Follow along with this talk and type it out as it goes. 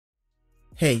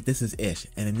Hey, this is Ish,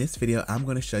 and in this video, I'm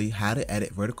going to show you how to edit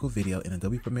vertical video in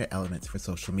Adobe Premiere Elements for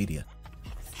social media.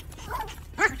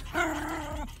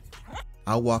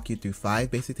 I'll walk you through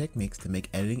 5 basic techniques to make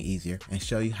editing easier and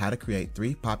show you how to create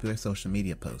 3 popular social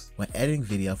media posts. When editing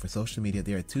video for social media,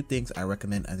 there are 2 things I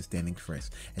recommend understanding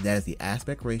first, and that is the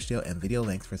aspect ratio and video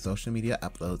length for social media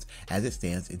uploads as it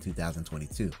stands in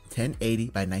 2022. 1080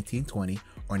 by 1920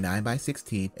 or 9 by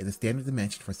 16 is a standard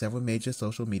dimension for several major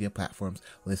social media platforms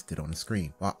listed on the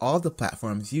screen. While all of the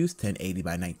platforms use 1080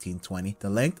 by 1920, the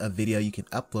length of video you can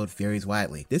upload varies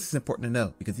widely. This is important to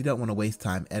know because you don't want to waste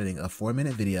time editing a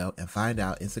 4-minute video and find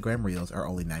out Instagram Reels are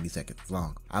only 90 seconds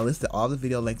long. I listed all the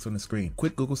video lengths on the screen.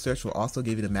 Quick Google search will also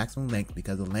give you the maximum length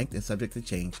because the length is subject to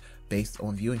change based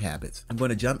on viewing habits. I'm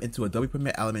going to jump into Adobe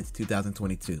Premiere Elements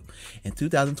 2022. In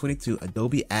 2022,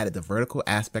 Adobe added the vertical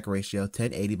aspect ratio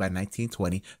 1080 by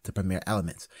 1920 to Premiere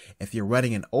Elements. If you're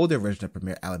running an older version of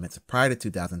Premiere Elements prior to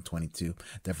 2022,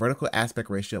 the vertical aspect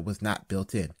ratio was not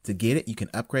built in. To get it, you can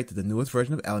upgrade to the newest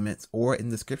version of Elements, or in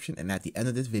the description and at the end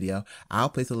of this video, I'll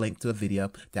place a link to a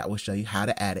video that will show you how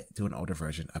to add it to an older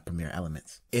version of Premiere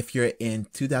Elements. If you're in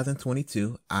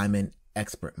 2022, I'm in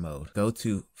expert mode. Go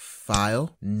to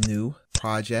File, New,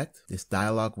 Project. This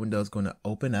dialog window is going to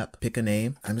open up. Pick a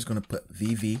name. I'm just going to put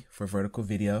VV for vertical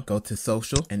video. Go to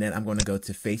Social, and then I'm going to go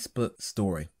to Facebook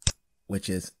Story, which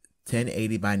is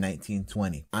 1080 by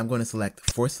 1920. I'm going to select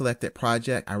for selected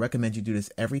project. I recommend you do this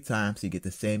every time so you get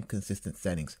the same consistent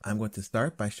settings. I'm going to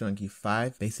start by showing you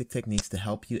 5 basic techniques to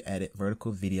help you edit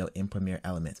vertical video in Premiere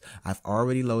Elements. I've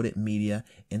already loaded media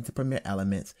into Premiere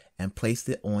Elements and placed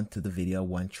it onto the video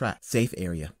 1 track. Safe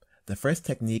area. The first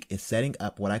technique is setting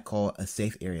up what I call a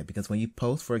safe area, because when you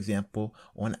post, for example,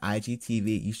 on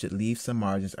IGTV, you should leave some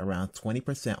margins around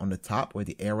 20% on the top where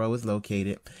the arrow is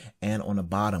located and on the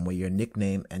bottom where your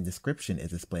nickname and description is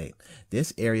displayed.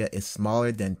 This area is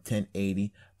smaller than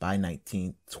 1080 by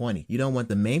 1920. You don't want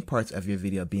the main parts of your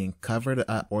video being covered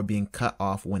up or being cut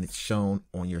off when it's shown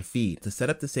on your feed. To set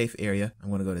up the safe area, I'm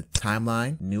going to go to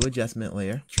Timeline, New Adjustment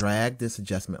Layer, drag this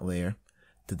adjustment layer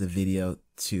to the video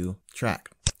 2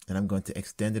 track. And I'm going to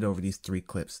extend it over these 3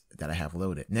 clips that I have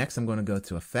loaded. Next, I'm going to go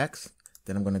to Effects.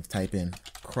 Then I'm going to type in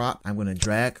Crop. I'm going to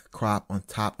drag Crop on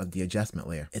top of the adjustment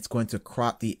layer. It's going to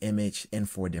crop the image in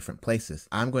 4 different places.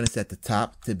 I'm going to set the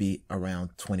top to be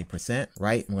around 20%.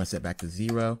 Right, I'm going to set back to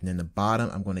 0. And then the bottom,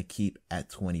 I'm going to keep at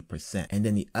 20%. And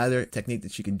then the other technique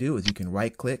that you can do is you can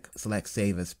right click, select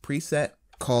Save as Preset,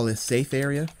 call this safe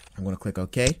area. I'm going to click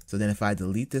OK. So then if I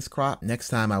delete this crop, next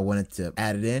time I wanted to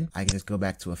add it in, I can just go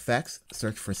back to Effects,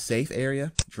 search for safe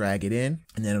area, drag it in,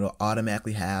 and then it'll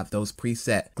automatically have those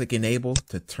preset. Click Enable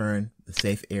to turn the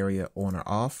safe area on or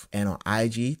off. And on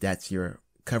IG, that's your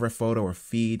cover photo or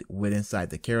feed with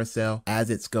inside the carousel. As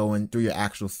it's going through your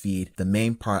actual feed, the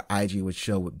main part IG would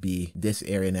show would be this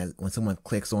area, and as when someone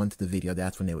clicks onto the video,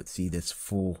 that's when they would see this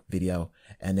full video.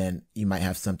 And then you might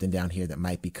have something down here that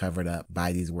might be covered up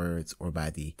by these words or by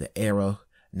the arrow.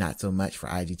 Not so much for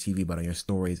IGTV, but on your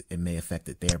stories, it may affect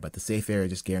it there. But the safe area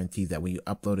just guarantees that when you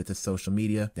upload it to social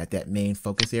media, that main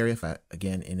focus area, if I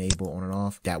again enable on and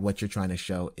off, that what you're trying to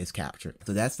show is captured.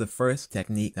 So that's the first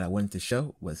technique that I wanted to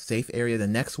show, was safe area. The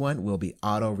next one will be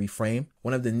auto reframe.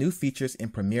 One of the new features in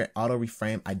Premiere, auto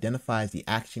reframe identifies the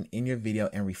action in your video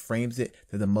and reframes it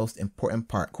to the most important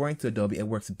part. According to Adobe, it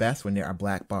works best when there are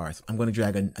black bars. I'm going to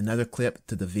drag another clip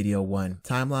to the video 1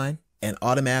 timeline. And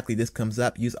automatically this comes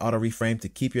up. Use auto reframe to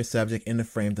keep your subject in the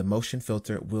frame. The motion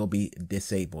filter will be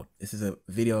disabled. This is a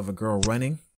video of a girl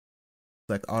running.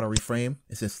 Select auto reframe.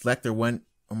 It says select one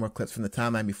or more clips from the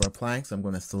timeline before applying. So I'm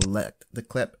going to select the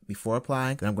clip before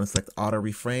applying. Then I'm going to select auto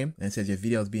reframe. And it says your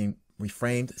video is being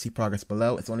reframed. See progress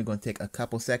below. It's only going to take a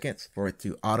couple seconds for it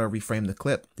to auto reframe the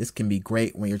clip. This can be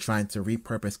great when you're trying to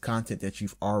repurpose content that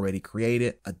you've already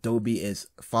created. Adobe is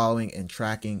following and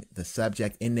tracking the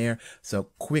subject in there. So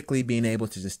quickly being able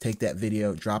to just take that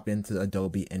video, drop it into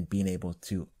Adobe, and being able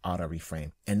to auto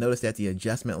reframe. And notice that the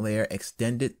adjustment layer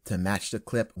extended to match the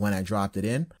clip when I dropped it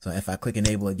in. So if I click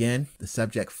Enable again, the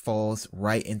subject falls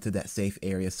right into that safe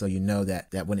area. So you know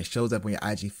that when it shows up on your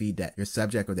IG feed, that your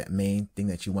subject or that main thing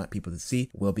that you want people to see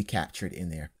will be captured in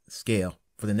there. Scale.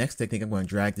 For the next technique, I'm going to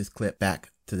drag this clip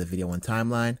back to the video 1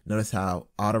 timeline. Notice how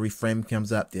auto reframe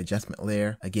comes up. The adjustment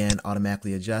layer again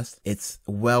automatically adjusts. It's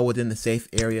well within the safe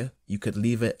area. You could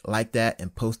leave it like that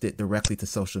and post it directly to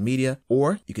social media,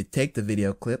 or you could take the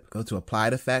video clip, go to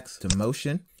Applied Effects, to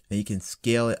Motion, and you can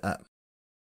scale it up.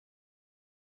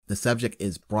 The subject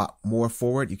is brought more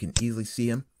forward. You can easily see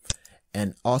him.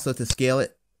 And also to scale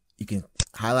it, you can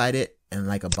highlight it, and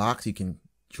like a box, you can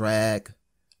drag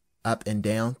up and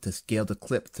down to scale the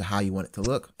clip to how you want it to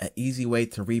look. An easy way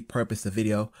to repurpose the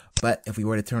video. But if we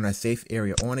were to turn our safe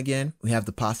area on again, we have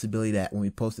the possibility that when we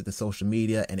post it to social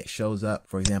media and it shows up,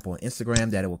 for example, on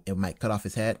Instagram, that it might cut off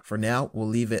his head. For now, we'll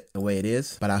leave it the way it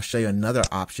is, but I'll show you another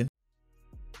option.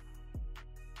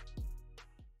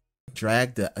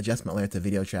 Drag the adjustment layer to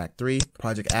video track 3,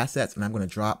 project assets, and I'm going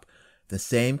to drop the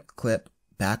same clip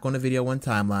back on the video 1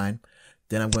 timeline.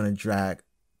 Then I'm going to drag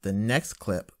the next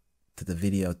clip to the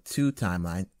video 2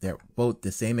 timeline. They're both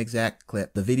the same exact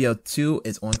clip. The video 2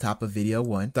 is on top of video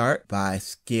 1. Start by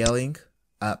scaling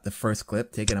up the first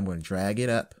clip. Take it, I'm going to drag it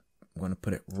up. I'm going to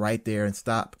put it right there and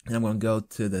stop. And I'm going to go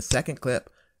to the second clip.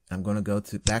 I'm going to go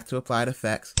back to applied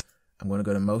effects. I'm going to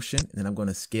go to motion, and then I'm going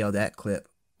to scale that clip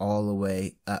all the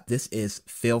way up. This is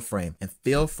fill frame, and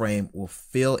fill frame will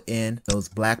fill in those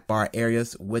black bar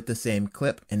areas with the same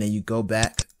clip. And then you go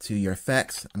back to your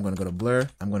effects. I'm going to go to blur.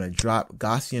 I'm going to drop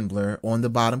Gaussian blur on the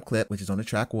bottom clip, which is on the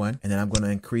track 1. And then I'm going to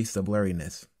increase the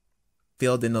blurriness.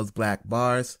 Filled in those black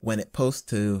bars. When it posts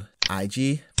to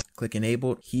IG, click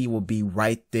enabled, he will be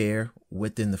right there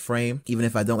within the frame. Even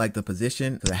if I don't like the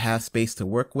position, because I have space to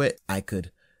work with, I could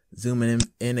zoom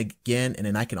in again, and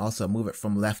then I can also move it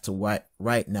from left to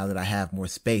right now that I have more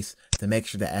space, to make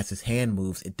sure that as his hand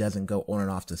moves, it doesn't go on and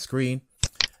off the screen.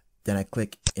 Then I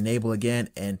click enable again,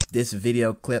 and this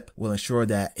video clip will ensure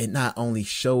that it not only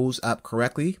shows up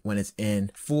correctly when it's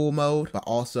in full mode, but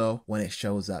also when it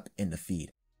shows up in the feed.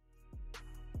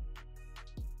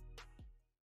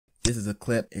 This is a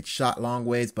clip. It's shot long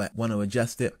ways, but want to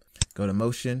adjust it. Go to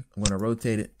motion. I'm going to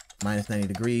rotate it -90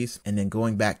 degrees, and then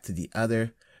going back to the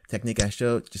other technique I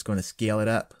showed, just going to scale it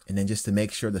up. And then just to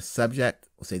make sure the subject,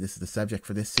 we'll say this is the subject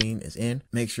for this scene, is in,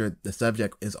 make sure the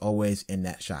subject is always in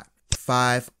that shot.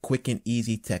 5 quick and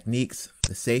easy techniques.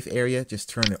 The safe area, just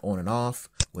turn it on and off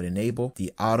with enable.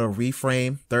 The auto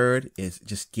reframe. 3rd is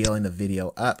just scaling the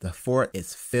video up. The 4th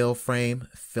is fill frame,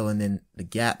 filling in the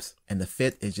gaps. And the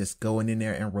 5th is just going in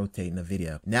there and rotating the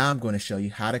video. Now I'm going to show you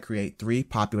how to create 3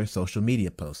 popular social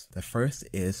media posts. The first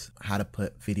is how to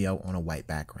put video on a white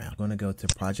background. I'm going to go to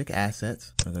project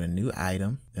assets. I'm going to go to new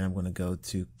item. Then I'm going to go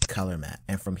to color map.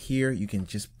 And from here, you can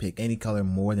just pick any color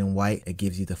more than white. It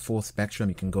gives you the full spectrum.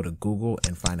 You can go to Google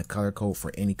and find a color code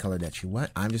for any color that you want.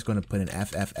 I'm just going to put in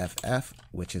FFFF,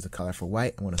 which is a color for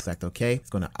white. I'm going to select OK. It's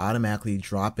going to automatically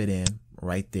drop it in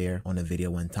right there on the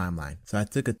video 1 timeline. So I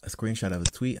took a screenshot of a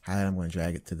tweet. I'm going to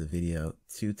drag it to the video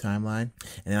 2 timeline,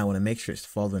 and then I want to make sure it's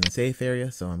folded in the safe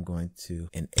area. So I'm going to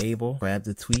enable, grab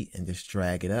the tweet, and just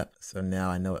drag it up. So now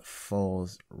I know it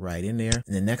falls right in there.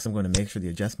 And then next I'm going to make sure the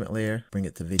adjustment layer, bring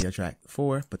it to video track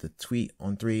 4, put the tweet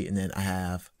on 3, and then I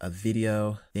have a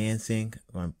video dancing.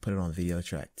 I'm going to put it on video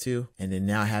track 2. And then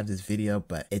now I have this video,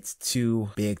 but it's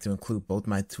too big to include both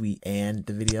my tweet and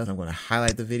the video. So I'm going to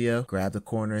highlight the video, grab the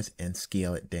corners, and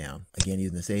scale it down. Again,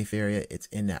 using the safe area, it's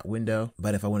in that window.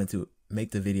 But if I wanted to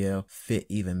make the video fit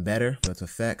even better, go to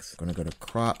effects, I'm going to go to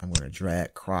crop. I'm going to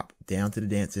drag crop down to the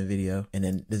dancing video. And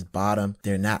then this bottom,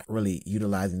 they're not really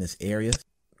utilizing this area.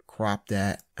 Crop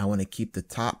that. I want to keep the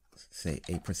top, say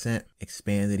 8%,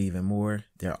 expand it even more.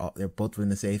 They're both within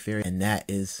the safe area. And that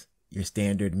is your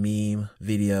standard meme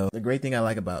video. The great thing I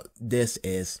like about this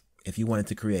is if you wanted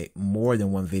to create more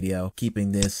than 1 video,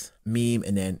 keeping this meme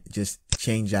and then just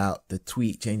change out the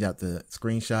tweet, change out the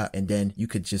screenshot, and then you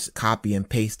could just copy and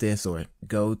paste this, or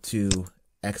go to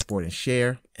export and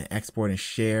share,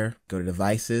 go to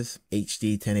devices,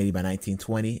 HD 1080 by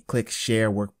 1920, click share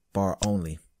workbar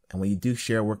only. And when you do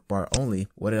share workbar only,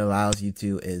 what it allows you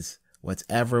to is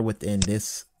whatever within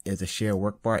this is a share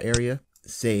workbar area,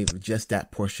 save just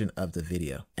that portion of the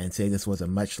video. And say this was a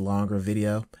much longer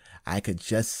video, I could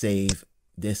just save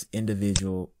this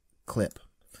individual clip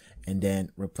and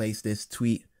then replace this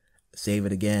tweet, save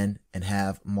it again, and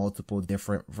have multiple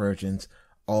different versions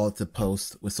all to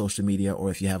post with social media.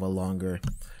 Or if you have a longer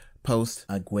post,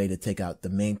 a way to take out the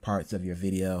main parts of your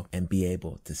video and be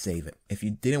able to save it. If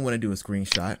you didn't want to do a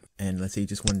screenshot, and let's say you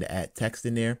just wanted to add text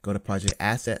in there, go to project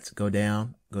assets, go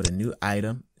down, go to new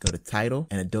item, go to title,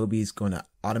 and Adobe is going to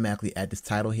automatically add this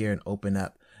title here and open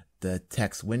up the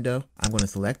text window. I'm going to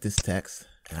select this text,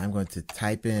 and I'm going to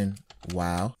type in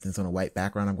wow. Since it's on a white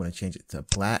background, I'm going to change it to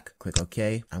black. Click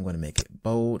OK. I'm going to make it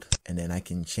bold, and then I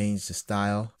can change the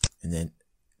style, and then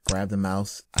grab the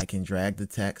mouse. I can drag the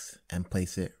text and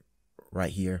place it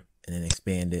right here, and then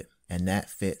expand it, and that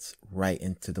fits right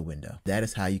into the window. That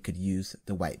is how you could use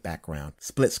the white background.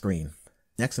 Split screen.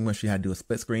 Next, I'm going to show you how to do a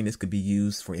split screen. This could be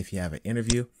used for if you have an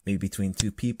interview, maybe between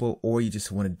 2 people, or you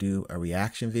just want to do a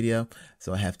reaction video.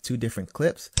 So I have 2 different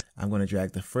clips. I'm going to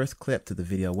drag the first clip to the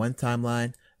video 1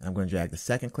 timeline, I'm going to drag the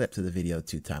second clip to the video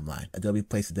 2 timeline. Adobe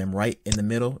places them right in the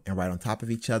middle and right on top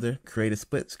of each other. Create a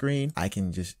split screen. I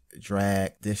can just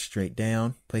drag this straight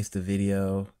down, place the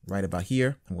video right about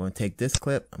here. I'm going to take this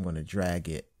clip, I'm going to drag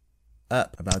it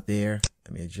up about there.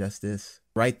 Let me adjust this.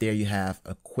 Right there you have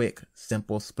a quick,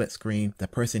 simple split screen. The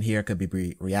person here could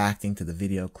be reacting to the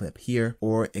video clip here,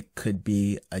 or it could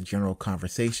be a general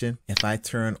conversation. If I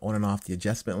turn on and off the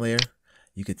adjustment layer,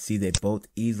 you could see they both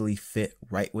easily fit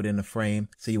right within the frame.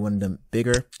 So you want them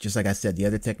bigger. Just like I said, the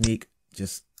other technique,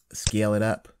 just scale it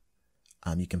up.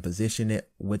 You can position it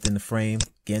within the frame.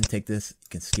 Again, take this, you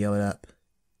can scale it up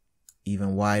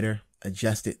even wider,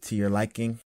 adjust it to your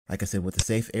liking. Like I said, with the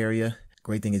safe area,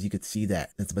 great thing is you could see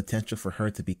that there's a potential for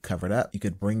her to be covered up. You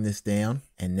could bring this down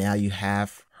and now you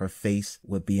have her face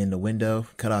would be in the window.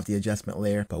 Cut off the adjustment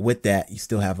layer. But with that, you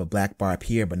still have a black bar up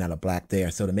here, but not a black there.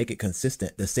 So to make it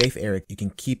consistent, the safe area, you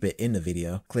can keep it in the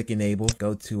video. Click enable,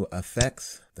 go to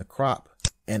effects, the crop,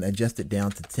 and adjust it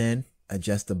down to 10.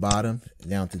 Adjust the bottom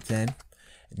down to 10.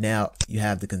 Now you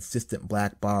have the consistent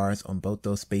black bars on both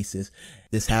those spaces.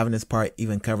 Having this part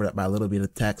even covered up by a little bit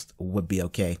of text would be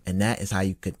okay. And that is how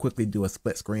you could quickly do a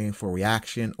split screen for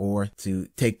reaction or to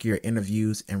take your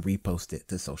interviews and repost it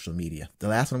to social media. The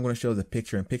last one I'm going to show is a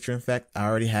picture-in-picture effect. I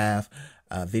already have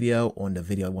a video on the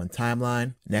video 1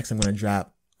 timeline. Next, I'm going to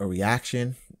drop a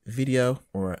reaction video,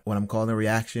 or what I'm calling a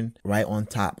reaction, right on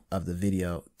top of the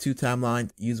video 2 timeline.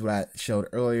 Use what I showed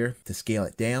earlier to scale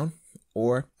it down.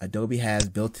 Or Adobe has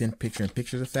built-in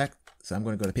picture-in-picture effect. So I'm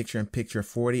going to go to picture-in-picture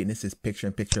 40, and this is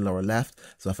picture-in-picture lower left.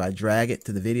 So if I drag it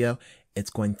to the video, it's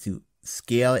going to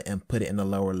scale it and put it in the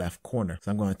lower left corner.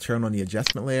 So I'm going to turn on the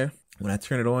adjustment layer. When I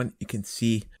turn it on, you can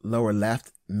see lower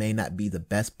left may not be the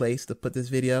best place to put this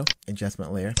video.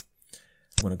 Adjustment layer.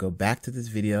 I'm going to go back to this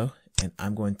video, and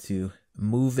I'm going to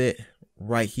move it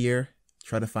right here.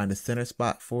 Try to find a center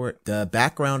spot for it. The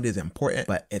background is important,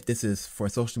 but if this is for a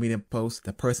social media post,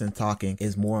 the person talking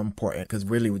is more important because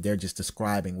really they're just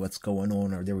describing what's going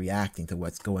on or they're reacting to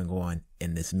what's going on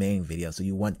in this main video. So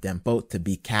you want them both to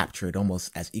be captured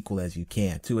almost as equal as you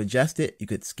can. To adjust it, you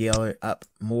could scale it up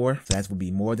more. So that would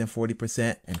be more than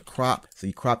 40%, and crop. So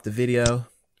you crop the video,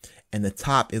 and the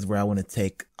top is where I want to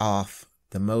take off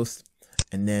the most.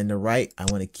 And then the right, I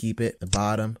want to keep it. The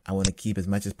bottom, I want to keep as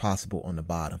much as possible on the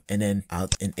bottom. And then I'll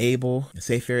enable the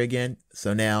safe area again.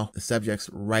 So now the subject's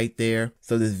right there.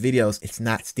 So this video, it's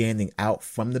not standing out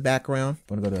from the background.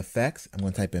 I'm going to go to effects. I'm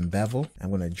going to type in bevel. I'm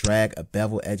going to drag a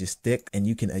bevel edges thick, and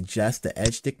you can adjust the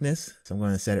edge thickness. So I'm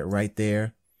going to set it right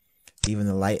there. Even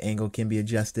the light angle can be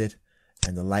adjusted,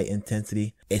 and the light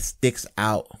intensity. It sticks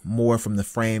out more from the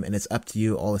frame, and it's up to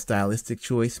you, all the stylistic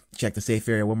choice. Check the safe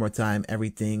area one more time.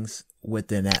 Everything's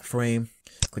within that frame.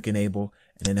 Click enable,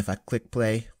 and then if I click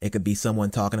play, it could be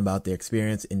someone talking about their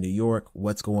experience in New York,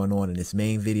 what's going on in this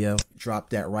main video.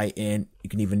 Drop that right in. You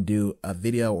can even do a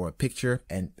video or a picture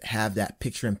and have that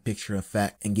picture-in-picture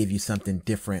effect and give you something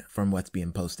different from what's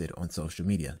being posted on social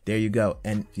media. There you go.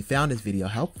 And if you found this video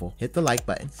helpful, hit the like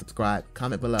button, subscribe,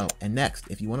 comment below. And next,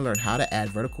 if you want to learn how to add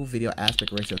vertical video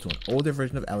aspect ratio to an older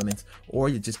version of Elements, or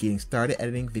you're just getting started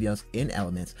editing videos in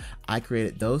Elements, I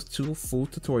created those 2 full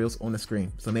tutorials on the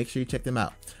screen. So make sure you check them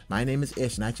out. My name is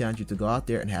Ish, and I challenge you to go out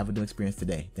there and have a new experience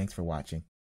today. Thanks for watching.